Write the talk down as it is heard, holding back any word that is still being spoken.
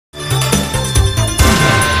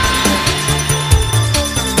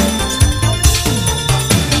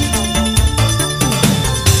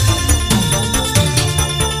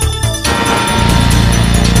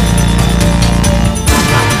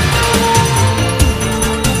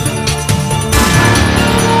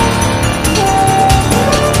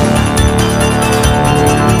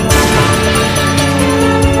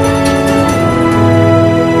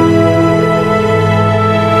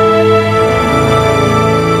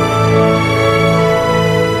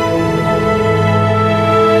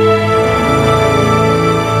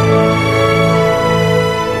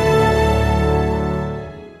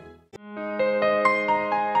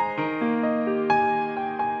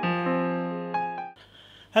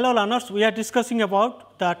Hello learners, we are discussing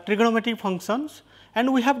about the trigonometric functions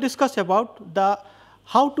and we have discussed about the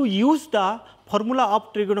how to use the formula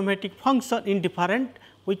of trigonometric function in different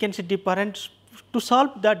to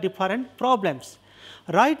solve the different problems.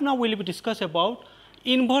 Right now we will be discuss about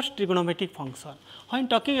inverse trigonometric function. When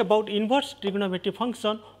talking about inverse trigonometric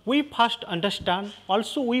function, we first understand,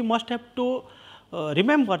 also we must have to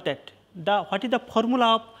remember that what is the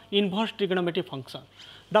formula of inverse trigonometric function.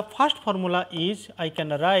 The first formula is, I can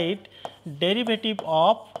write derivative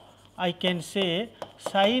of, I can say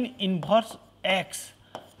sin inverse x,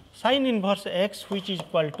 which is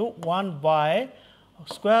equal to 1 by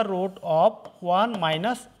square root of 1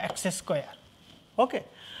 minus x square. Okay.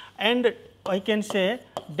 And I can say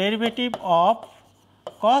derivative of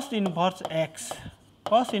cos inverse x,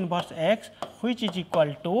 which is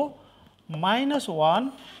equal to minus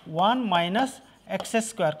 1 minus x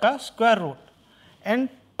square का square root. And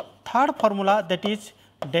third formula, that is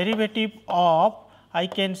derivative of, I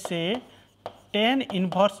can say tan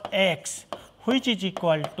inverse x, which is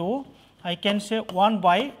equal to, I can say 1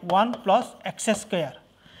 by 1 plus x square.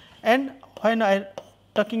 And when I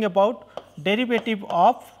talking about derivative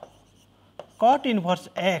of cot inverse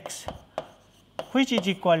x, which is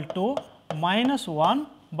equal to minus 1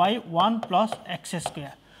 by 1 plus x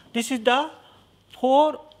square. This is the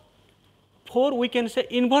four we can say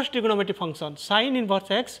inverse trigonometric function. Sin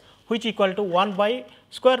inverse x, which equal to 1 by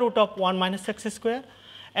square root of 1 minus x square,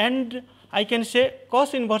 and I can say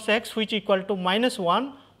cos inverse x, which equal to minus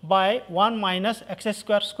 1 by 1 minus x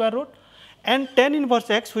square root, and tan inverse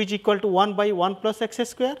x, which equal to 1 by 1 plus x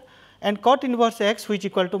square, and cot inverse x, which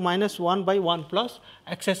equal to minus 1 by 1 plus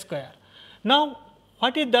x square. Now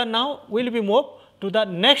what is the, now we will be move to the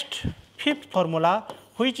next fifth formula,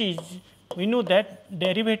 which is, we know that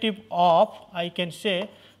derivative of, I can say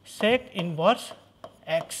sec inverse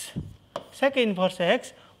x,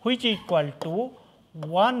 which equal to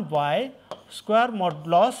 1 by square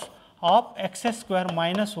modulus of x square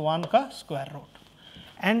minus 1 का square root.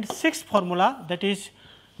 And sixth formula, that is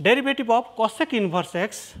derivative of cosec inverse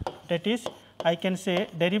x, that is I can say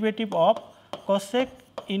derivative of cosec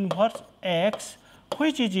inverse x,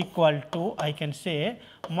 which is equal to, I can say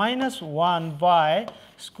minus 1 by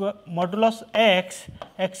square modulus x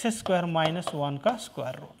square minus 1 का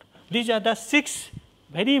square root. These are the 6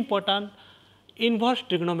 very important inverse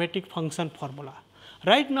trigonometric function formula.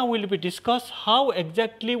 Right now we will be discuss how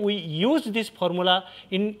exactly we use this formula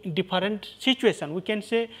in different situation. We can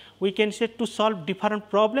say to solve different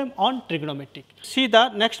problem on trigonometric. See the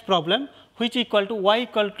next problem, which equal to y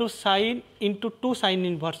equal to sin into 2 sin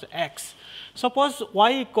inverse x. Suppose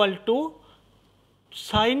y equal to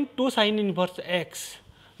sin 2 sin inverse x.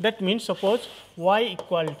 That means suppose y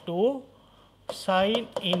equal to sin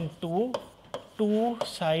into 2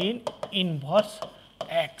 sin inverse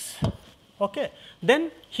x. Okay. Then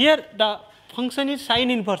here the function is sin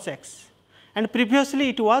inverse x and previously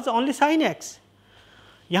it was only sin x.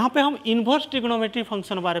 यहाँ पे हम inverse trigonometric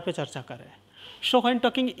function बारे पे चर्चा कर रहे हैं. So when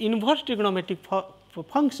talking inverse trigonometric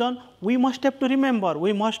function, we must have to remember,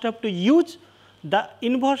 we must have to use the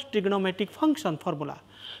inverse trigonometric function formula.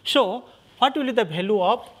 So what will be the value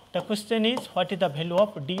of, the question is what is the value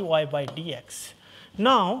of dy by dx.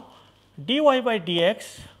 Now dy by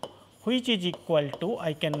dx, which is equal to,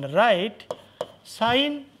 I can write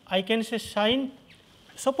sin, I can say sin,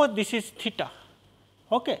 suppose this is theta.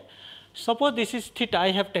 Okay. Suppose this is theta, I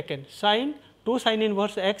have taken sin 2 sin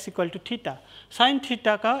inverse x equal to theta. Sin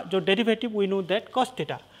theta का जो derivative we know that cos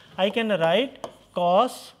theta. I can write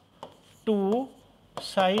cos 2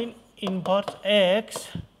 sin inverse x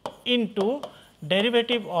into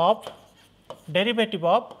derivative of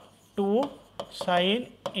 2 sin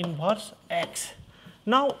inverse x.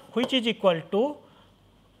 Now which is equal to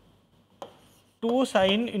 2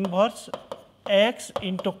 sin inverse x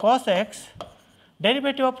into cos x,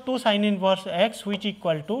 derivative of 2 sin inverse x, which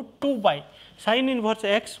equal to 2 by sin inverse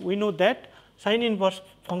x, we know that sin inverse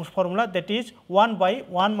formula, that is 1 by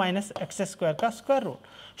 1 minus x square का square root.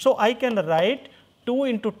 So I can write 2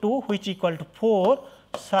 into 2, which equal to 4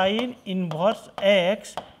 sin inverse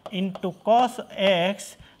x into cos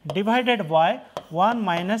x divided by 1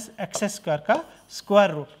 minus x square का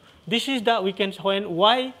square root. This is the, we can, when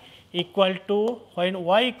y equal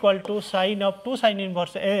to sin of 2 sin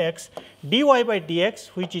inverse x dy by dx,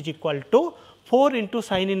 which is equal to 4 into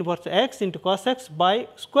sin inverse x into cos x by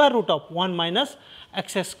square root of 1 minus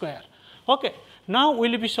x square. Okay. Now we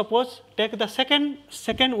will be suppose take the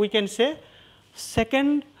second we can say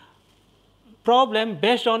second problem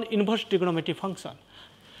based on inverse trigonometric function.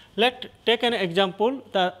 Let take an example,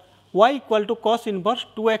 the y equal to cos inverse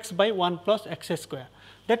 2x by 1 plus x square.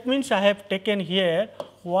 That means I have taken here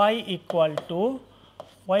y equal to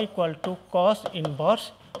cos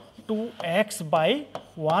inverse 2x by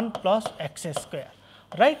 1 plus x square.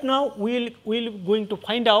 Right now, we will going to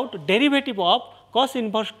find out derivative of cos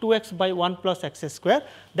inverse 2x by 1 plus x square.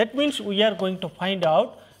 That means, we are going to find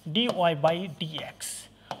out dy by dx.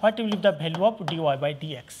 What will be the value of dy by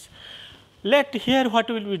dx? Let here what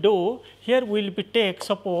will we do? Here we will be take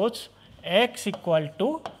suppose x equal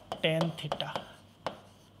to tan theta.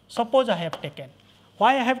 Suppose I have taken.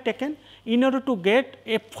 Why I have taken? In order to get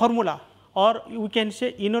a formula, or we can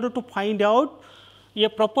say in order to find out a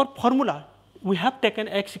proper formula, we have taken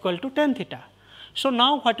x equal to tan theta. So,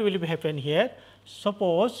 now what will be happen here?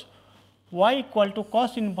 Suppose y equal to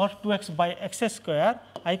cos inverse 2x by x square,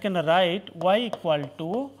 I can write y equal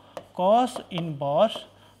to cos inverse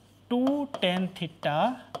 2 tan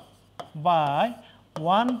theta by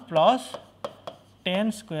 1 plus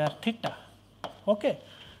tan square theta. Okay.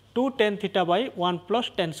 2 tan theta by 1 plus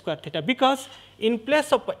tan square theta, because in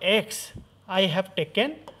place of x I have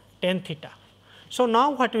taken tan theta. So,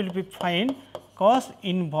 now what will be find? Cos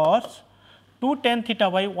inverse 2 tan theta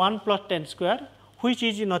by 1 plus tan square, which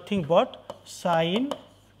is nothing but sin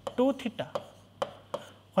 2 theta.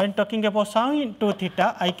 When talking about sin 2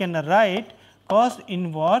 theta, I can write cos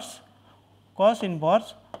inverse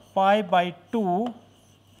pi by 2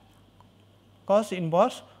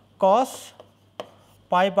 cos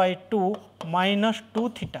pi by 2 minus 2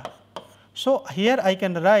 theta. So, here I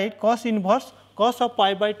can write cos inverse cos of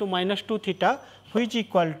pi by 2 minus 2 theta, which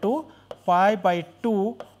equal to pi by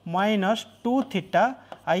 2 minus 2 theta.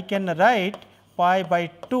 I can write pi by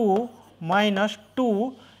 2 minus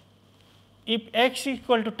 2. If x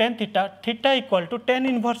equal to tan theta, theta equal to tan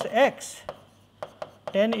inverse x.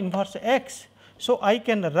 So, I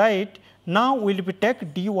can write, now we will be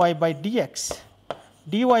take dy by dx.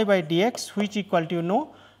 dy by dx, which equal to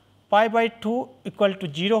pi by 2 equal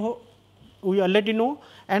to 0, we already know,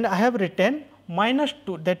 and I have written minus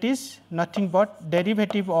 2, that is nothing but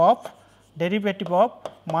derivative of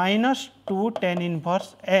minus 2 tan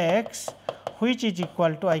inverse x, which is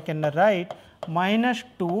equal to, I can write minus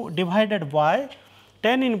 2 divided by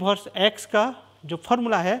tan inverse x का जो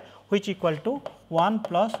formula है, which equal to 1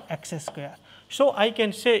 plus x square. So, I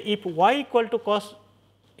can say if y equal to cos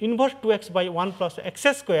inverse 2x by 1 plus x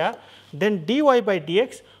square, then dy by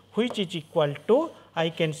dx, which is equal to, I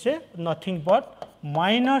can say nothing but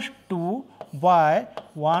minus 2 by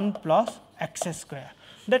 1 plus x square.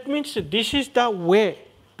 That means, this is the way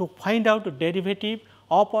to find out the derivative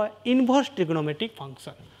of a inverse trigonometric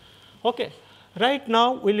function. Okay. Right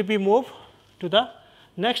now, we will be move to the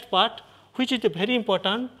next part, which is very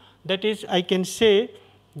important, that is I can say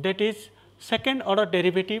that is second order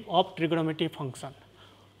derivative of trigonometric function.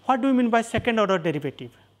 What do you mean by second order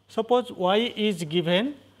derivative? Suppose y is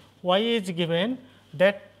given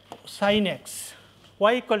that sin x,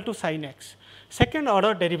 y equal to sin x. Second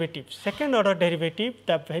order derivative,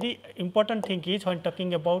 the very important thing is when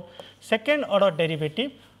talking about second order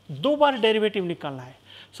derivative, दो बार derivative निकालना है.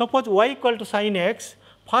 Suppose y equal to sin x,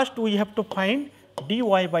 first we have to find dy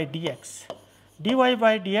by dx. dy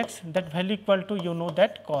by dx, that value equal to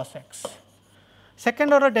that cos x.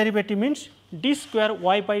 Second order derivative means d square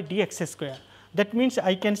y by dx square. That means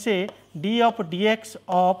I can say d of dx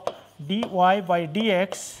of dy by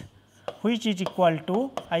dx, which is equal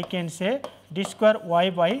to, I can say d square y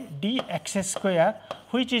by dx square,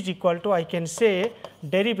 which is equal to, I can say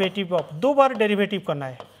derivative of, दो बार derivative करना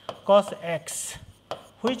है, cos x,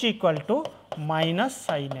 which equal to minus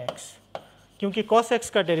sin x, क्योंकि cos x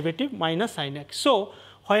का derivative minus sin x. So,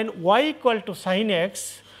 when y equal to sin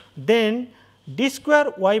x, then d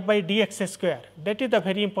square y by dx square, that is the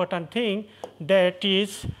very important thing, that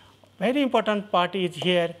is very important part is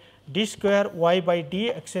here d square y by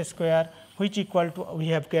dx square, which equal to, we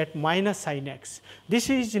have get minus sin x. This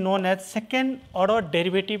is known as second order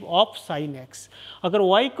derivative of sin x. अगर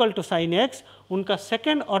y equal to sin x, उनका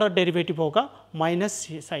second order derivative होगा minus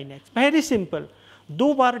sin x. Very simple.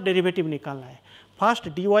 दो बार derivative निकालना है. First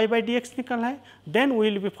dy by dx निकालना है, then we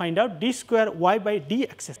will be find out d square y by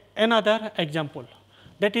dx. Another example,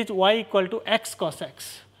 that is y equal to x cos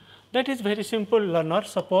x. That is very simple, learner.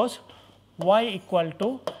 Suppose y equal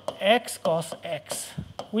to x cos x.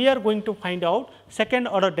 We are going to find out second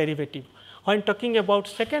order derivative. When talking about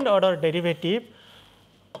second order derivative,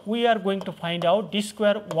 we are going to find out d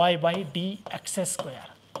square y by dx square.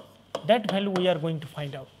 That value we are going to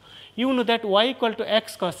find out. You know that y equal to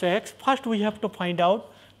x cos x, first we have to find out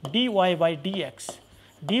dy by dx.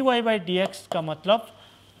 dy by dx का मतलब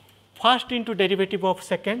first into derivative of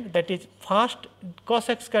second, that is first cos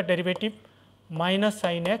x का derivative minus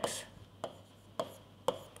sin x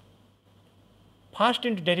first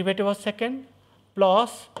into derivative of second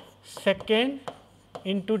plus second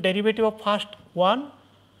into derivative of first 1.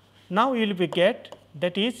 Now, you will be get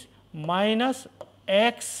that is minus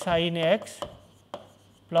x sin x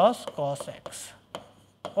plus cos x.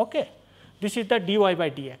 Okay. This is the dy by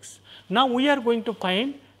dx. Now, we are going to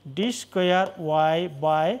find d square y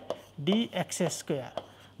by dx square.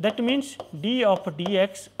 That means d of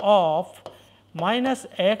dx of minus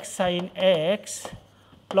x sin x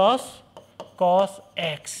plus cos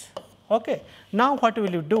x. Okay. Now, what will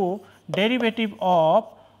you do? Derivative of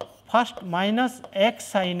first minus x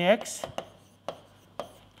sin x,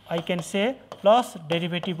 I can say, plus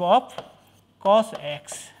derivative of cos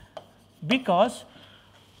x, because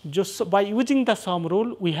just by using the sum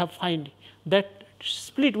rule we have find that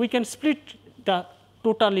split, we can split the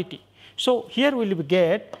totality. So, here we will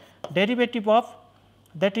get derivative of,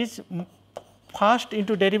 that is first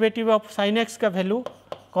into derivative of sin x ka value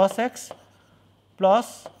cos x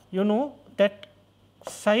plus you know that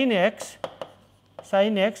sin x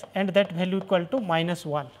and that value equal to minus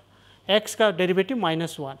 1, x ka derivative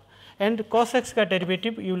minus 1, and cos x ka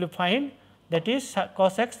derivative you will find that is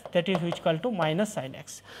cos x, that is equal to minus sin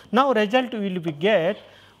x. Now, result will be get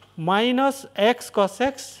minus x cos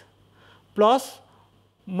x plus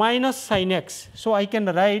minus sin x. So, I can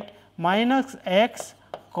write minus x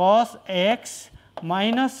cos x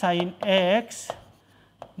minus sin x,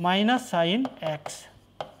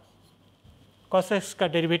 cos x ka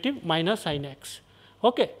derivative minus sin x.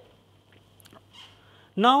 Okay.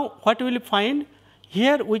 Now, what we will find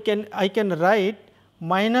here, I can write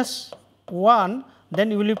minus 1, then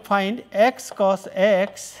you will find x cos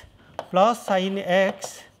x plus sin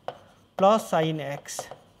x plus sin x.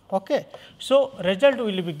 Okay. So, result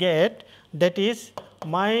will be get that is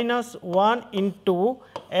minus 1 into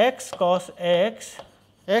x cos x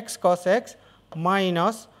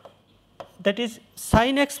minus that is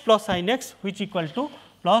sin x plus sin x, which equal to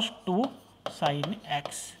plus 2 sin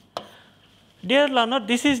x. Dear learner,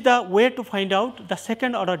 this is the way to find out the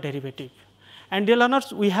second order derivative. And dear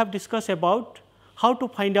learners, we have discussed about how to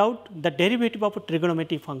find out the derivative of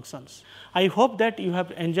trigonometric functions. I hope that you have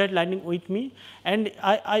enjoyed learning with me, and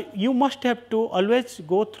you must have to always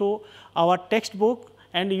go through our textbook,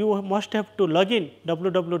 and you must have to log in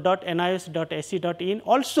www.nis.ac.in.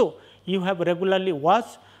 Also, you have regularly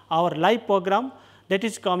watched our live program that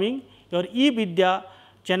is coming, your e-Vidya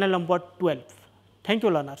channel number 12. Thank you,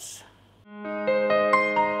 learners.